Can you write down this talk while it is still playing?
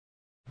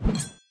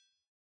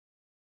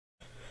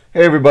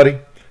Hey everybody!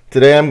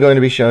 Today I'm going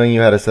to be showing you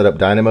how to set up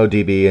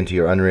DynamoDB into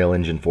your Unreal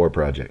Engine 4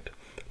 project.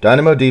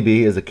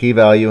 DynamoDB is a key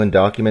value and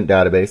document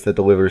database that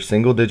delivers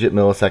single-digit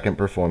millisecond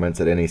performance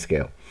at any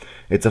scale.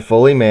 It's a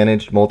fully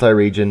managed,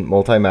 multi-region,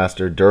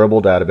 multi-master,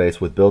 durable database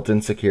with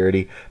built-in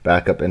security,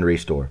 backup, and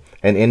restore,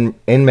 and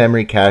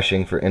in-memory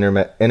caching for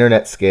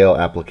internet-scale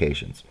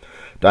applications.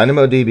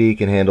 DynamoDB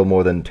can handle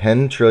more than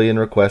 10 trillion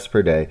requests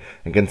per day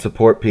and can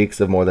support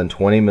peaks of more than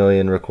 20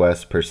 million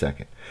requests per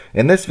second.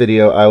 In this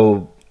video,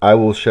 I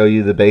will show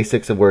you the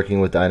basics of working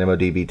with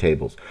DynamoDB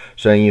tables,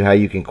 showing you how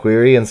you can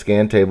query and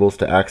scan tables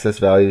to access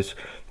values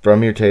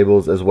from your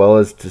tables as well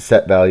as to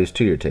set values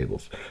to your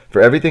tables.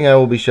 For everything I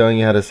will be showing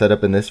you how to set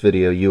up in this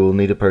video, you will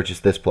need to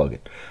purchase this plugin,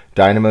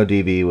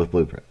 DynamoDB with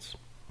Blueprints.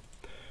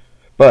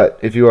 But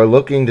if you are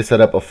looking to set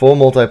up a full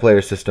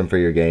multiplayer system for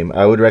your game,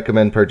 I would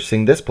recommend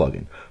purchasing this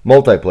plugin,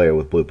 Multiplayer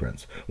with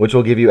Blueprints, which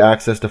will give you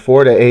access to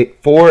four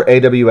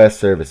AWS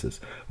services,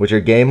 which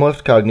are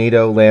GameLift,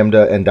 Cognito,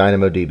 Lambda, and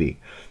DynamoDB.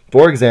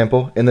 For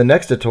example, in the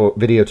next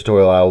video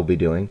tutorial I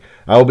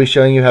will be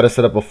showing you how to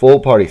set up a full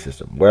party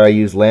system, where I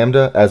use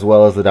Lambda as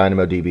well as the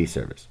DynamoDB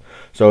service.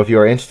 So if you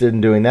are interested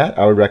in doing that,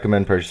 I would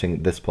recommend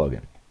purchasing this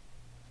plugin.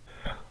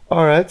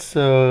 Alright,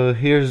 so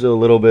here's a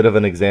little bit of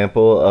an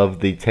example of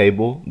the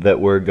table that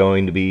we're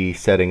going to be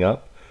setting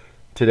up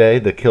today,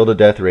 the kill to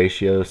death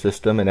ratio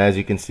system, and as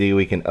you can see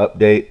we can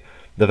update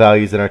the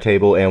values in our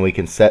table and we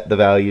can set the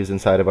values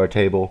inside of our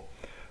table.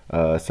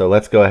 So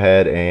let's go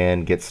ahead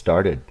and get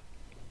started.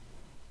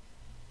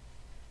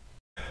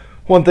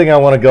 One thing I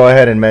want to go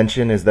ahead and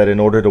mention is that in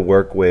order to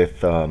work with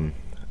the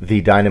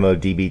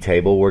DynamoDB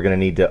table, we're going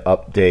to need to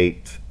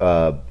update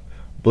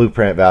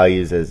blueprint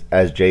values as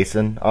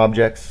JSON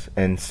objects,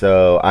 and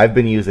so I've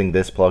been using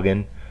this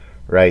plugin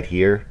right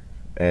here,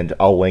 and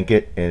I'll link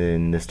it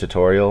in this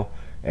tutorial,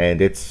 and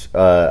it's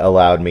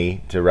allowed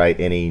me to write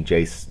any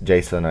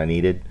JSON I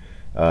needed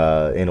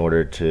in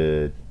order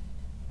to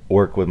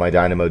work with my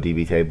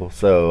DynamoDB table.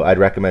 So I'd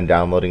recommend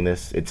downloading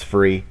this. It's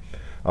free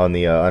on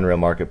the Unreal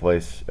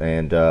Marketplace,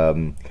 and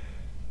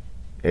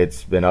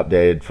it's been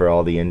updated for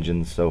all the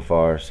engines so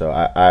far, so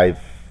I've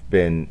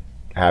been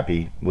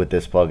happy with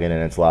this plugin,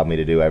 and it's allowed me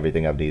to do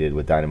everything I've needed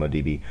with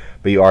DynamoDB.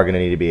 But you are going to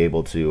need to be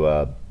able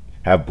to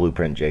have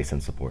blueprint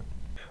JSON support.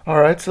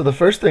 Alright, so the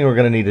first thing we're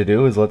going to need to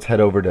do is let's head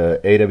over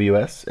to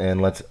AWS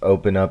and let's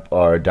open up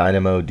our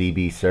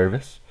DynamoDB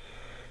service,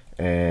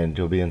 and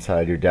you'll be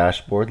inside your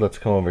dashboard. Let's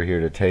come over here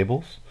to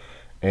tables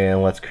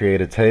and let's create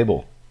a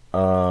table.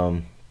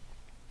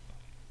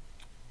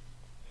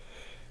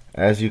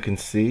 As you can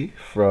see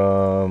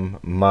from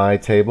my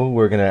table,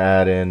 we're going to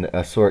add in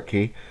a sort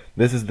key.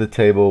 This is the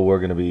table we're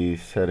going to be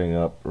setting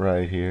up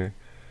right here,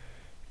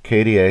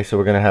 KDA. So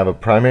we're going to have a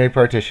primary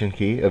partition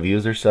key of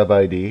user sub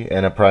ID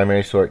and a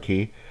primary sort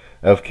key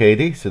of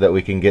KD, so that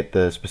we can get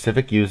the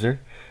specific user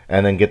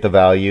and then get the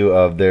value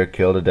of their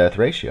kill to death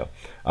ratio.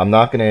 I'm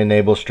not going to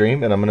enable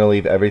stream, and I'm going to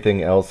leave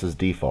everything else as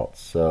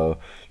defaults. So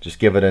just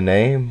give it a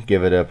name,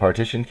 give it a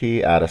partition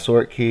key, add a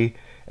sort key,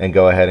 and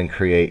go ahead and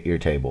create your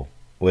table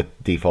with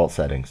default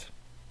settings.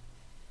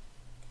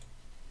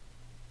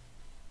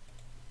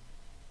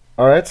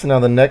 Alright, so now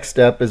the next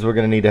step is we're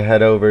going to need to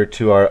head over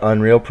to our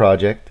Unreal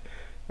project.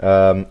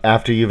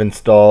 After you've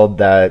installed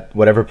that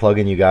whatever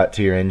plugin you got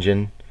to your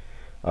engine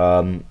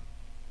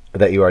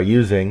that you are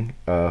using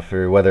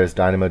for whether it's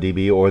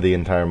DynamoDB or the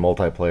entire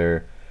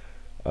multiplayer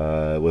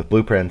with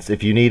blueprints.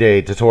 If you need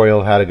a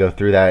tutorial how to go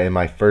through that, in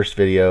my first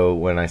video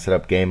when I set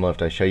up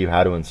GameLift, I show you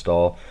how to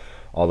install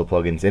all the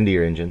plugins into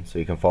your engine, so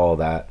you can follow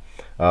that.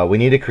 We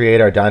need to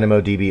create our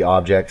DynamoDB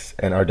objects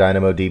and our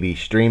DynamoDB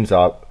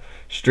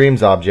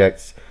streams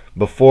objects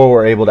before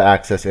we're able to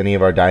access any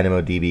of our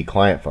DynamoDB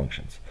client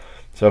functions.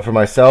 So for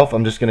myself,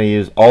 I'm just going to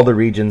use all the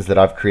regions that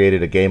I've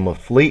created a GameLift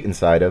fleet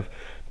inside of.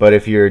 But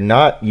if you're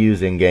not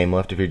using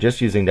GameLift, if you're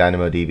just using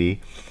DynamoDB,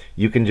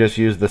 you can just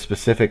use the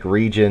specific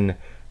region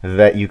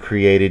that you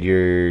created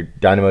your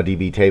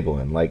DynamoDB table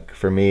in. Like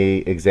for me,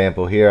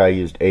 example here, I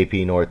used AP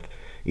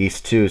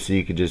Northeast 2, so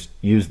you could just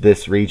use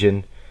this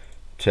region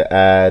to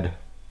add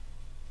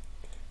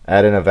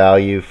in a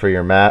value for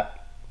your map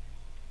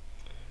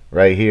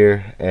right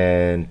here,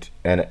 and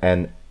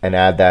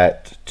add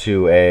that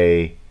to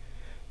a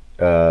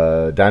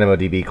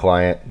DynamoDB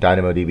client,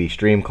 DynamoDB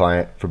stream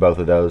client for both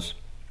of those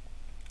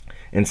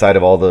inside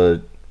of all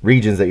the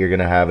regions that you're going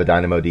to have a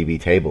DynamoDB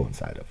table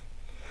inside of.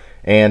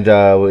 And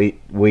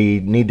we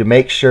need to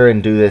make sure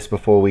and do this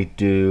before we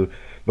do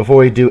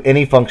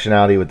any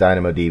functionality with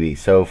DynamoDB.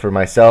 So for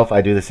myself,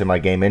 I do this in my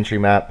game entry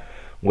map,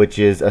 which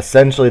is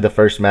essentially the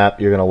first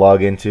map you're going to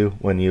log into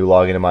when you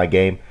log into my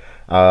game.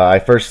 I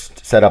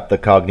first set up the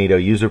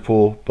Cognito user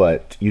pool,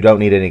 but you don't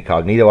need any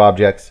Cognito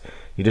objects.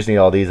 You just need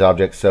all these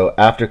objects. So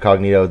after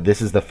Cognito, this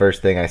is the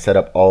first thing. I set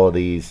up all of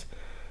these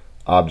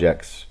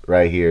objects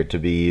right here to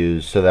be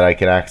used so that I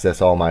can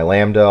access all my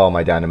Lambda, all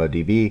my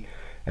DynamoDB,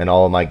 and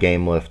all of my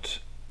GameLift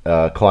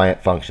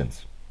client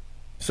functions.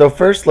 So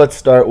first, let's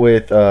start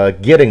with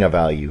getting a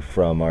value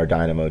from our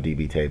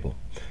DynamoDB table.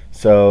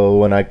 So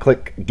when I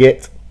click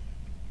get,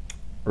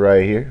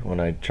 right here, when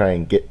I try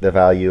and get the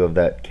value of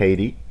that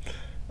KD,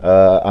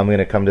 I'm going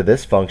to come to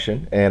this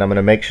function and I'm going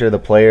to make sure the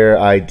player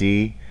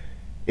ID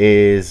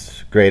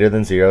is greater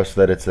than 0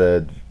 so that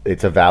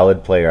it's a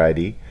valid player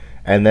ID.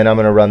 And then I'm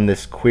going to run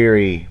this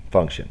query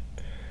function.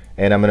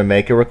 And I'm going to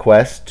make a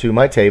request to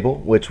my table,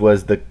 which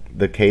was the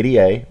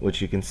KDA,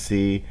 which you can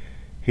see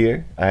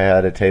here. I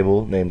had a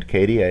table named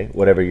KDA,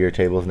 whatever your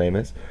table's name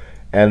is.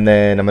 And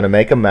then I'm going to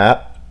make a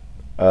map.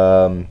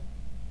 And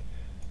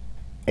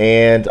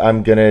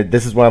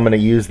this is where I'm going to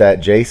use that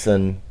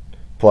JSON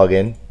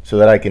plugin so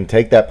that I can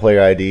take that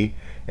player ID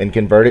and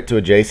convert it to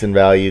a JSON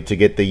value to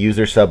get the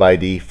user sub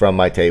ID from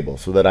my table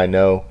so that I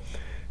know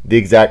the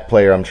exact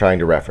player I'm trying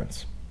to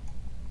reference.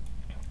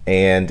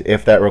 And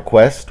if that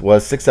request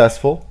was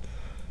successful,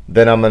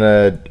 then I'm going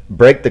to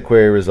break the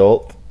query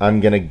result. I'm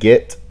going to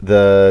get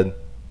the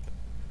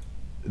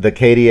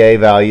KDA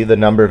value, the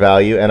number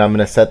value, and I'm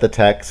going to set the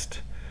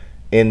text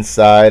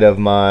inside of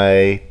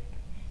my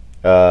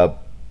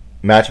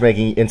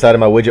matchmaking, inside of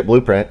my widget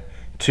blueprint,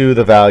 to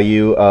the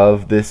value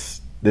of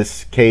this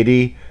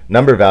KD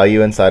number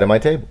value inside of my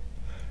table.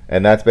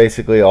 And that's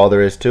basically all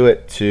there is to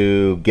it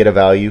to get a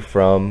value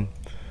from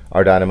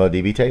our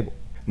DynamoDB table.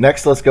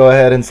 Next, let's go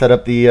ahead and set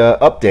up the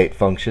update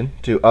function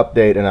to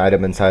update an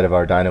item inside of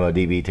our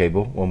DynamoDB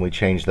table when we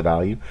change the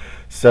value.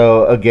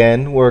 So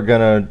again, we're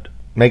gonna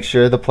make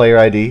sure the player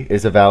ID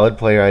is a valid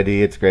player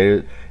ID.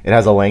 It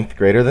has a length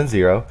greater than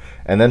 0,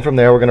 and then from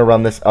there we're gonna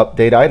run this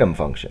update item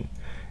function.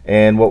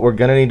 And what we're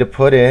gonna need to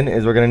put in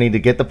is we're gonna need to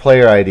get the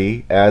player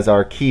ID as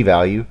our key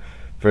value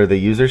for the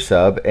user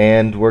sub,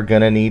 and we're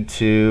gonna need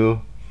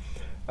to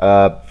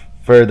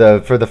for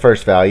the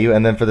first value,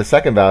 and then for the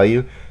second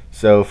value.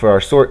 So for our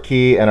sort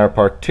key and our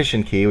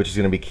partition key, which is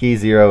going to be key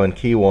 0 and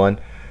key 1,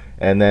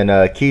 and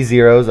then key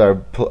 0 is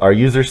our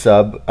user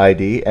sub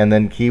ID, and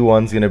then key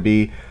 1 is going to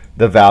be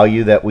the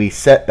value that we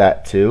set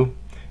that to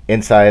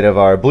inside of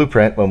our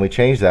blueprint when we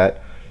change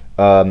that.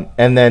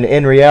 And then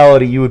in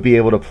reality, you would be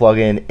able to plug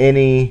in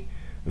any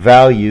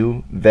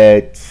value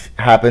that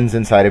happens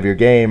inside of your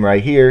game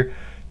right here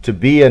to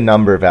be a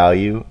number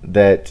value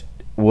that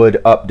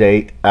would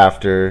update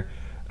after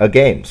a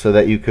game, so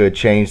that you could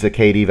change the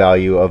KD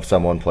value of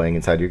someone playing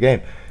inside your game.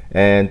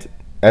 And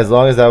as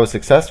long as that was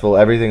successful,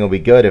 everything will be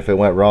good. If it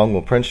went wrong,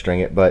 we'll print string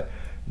it, but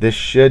this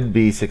should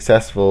be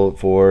successful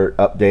for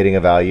updating a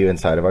value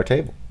inside of our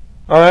table.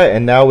 Alright,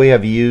 and now we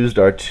have used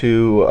our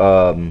two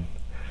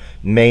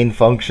main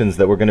functions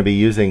that we're going to be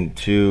using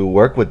to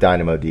work with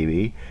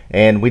DynamoDB,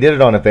 and we did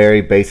it on a very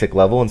basic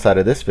level inside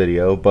of this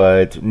video,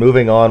 but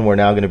moving on, we're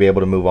now going to be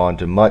able to move on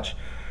to much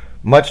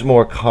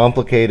more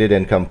complicated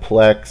and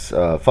complex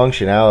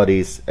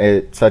functionalities,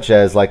 such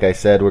as, like I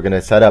said, we're going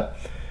to set up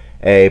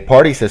a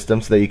party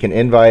system so that you can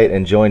invite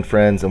and join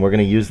friends, and we're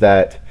going to use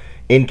that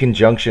in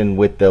conjunction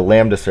with the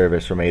Lambda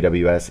service from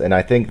AWS, and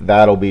I think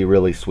that'll be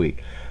really sweet.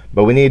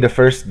 But we need to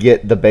first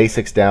get the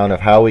basics down of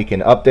how we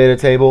can update a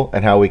table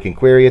and how we can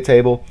query a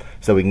table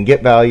so we can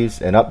get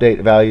values and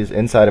update values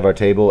inside of our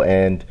table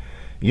and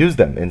use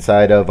them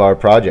inside of our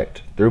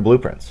project through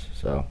blueprints.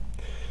 So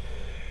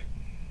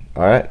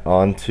alright,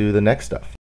 on to the next stuff.